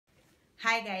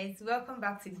Hi guys, welcome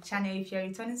back to the channel. If you're a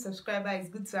returning subscriber, it's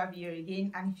good to have you here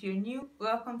again, and if you're new,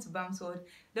 welcome to Bam's World.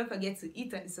 Don't forget to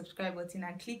hit on the subscribe button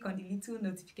and click on the little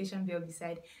notification bell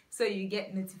beside so you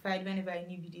get notified whenever a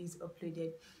new video is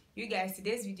uploaded. You guys,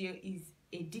 today's video is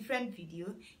a different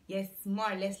video. Yes, it's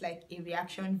more or less like a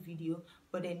reaction video,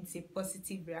 but then it's a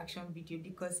positive reaction video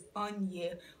because on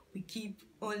here we keep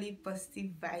only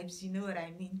positive vibes, you know what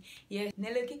I mean. Yeah,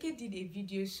 Nelo Okeke did a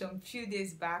video some few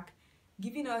days back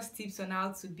giving us tips on how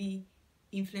to be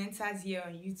influencers here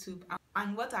on YouTube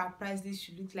and what our price list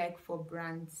should look like for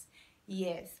brands.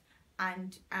 Yes,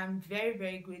 and I'm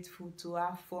very grateful to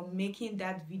her for making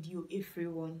that video a free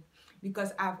one,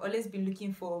 because I've always been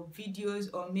looking for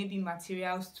videos or maybe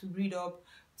materials to read up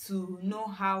to know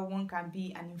how one can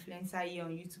be an influencer here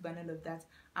on YouTube and all of that,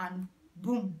 and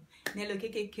boom, Nelo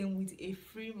Okeke came with a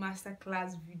free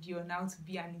masterclass video on how to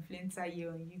be an influencer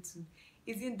here on YouTube.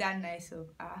 Isn't that nice of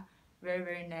her?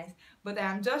 Very nice. But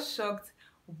I am just shocked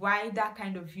why that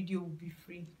kind of video would be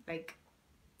free. Like,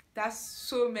 that's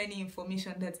so many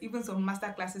information that even some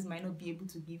master classes might not be able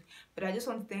to give. But I just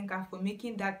want to thank her for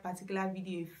making that particular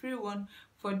video a free one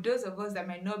for those of us that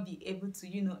might not be able to,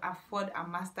 you know, afford a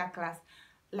master class.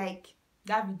 Like,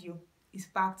 that video is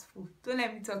packed full. Don't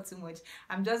let me talk too much.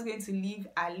 I'm just going to leave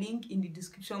a link in the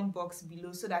description box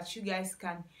below so that you guys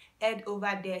can head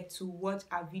over there to watch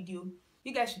our video.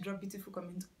 You guys should drop beautiful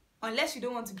comments. Unless you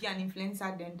don't want to be an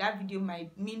influencer, then that video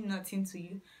might mean nothing to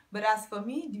you. But as for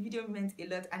me, the video meant a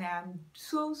lot, and I am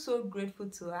so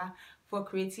grateful to her for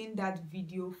creating that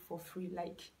video for free.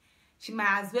 Like, she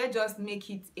might as well just make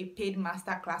it a paid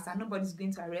masterclass and nobody's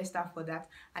going to arrest her for that,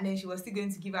 and then she was still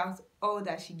going to give out all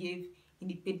that she gave in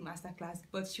the paid masterclass.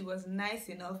 But she was nice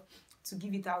enough to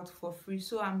give it out for free.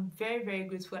 So I'm very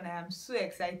grateful, and I am so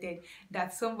excited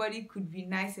that somebody could be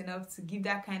nice enough to give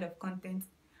that kind of content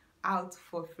out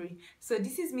for free. So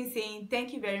this is me saying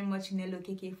thank you very much, Nelo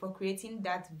Okeke, for creating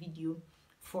that video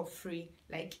for free.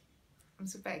 Like, I'm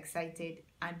super excited,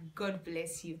 and God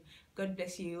bless you. God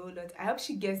bless you a whole lot. I hope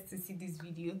she gets to see this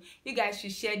video. You guys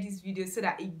should share this video so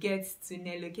that it gets to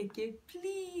Nelo Okeke,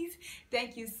 please.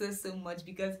 Thank you so much,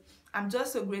 because I'm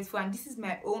just so grateful, and this is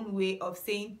my own way of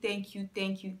saying thank you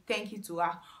to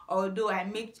her. Although I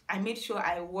made sure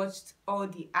I watched all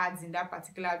the ads in that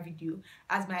particular video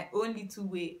as my own little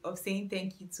way of saying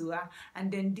thank you to her,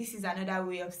 and then this is another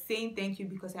way of saying thank you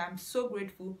because I am so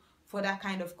grateful for that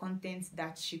kind of content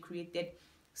that she created.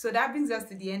 So that brings us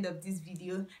to the end of this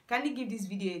video. Kindly give this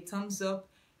video a thumbs up,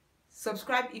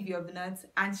 subscribe if you have not,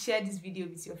 and share this video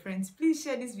with your friends. Please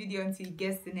share this video until it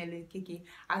gets to Nelo Okeke.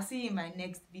 I'll see you in my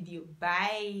next video.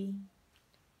 Bye.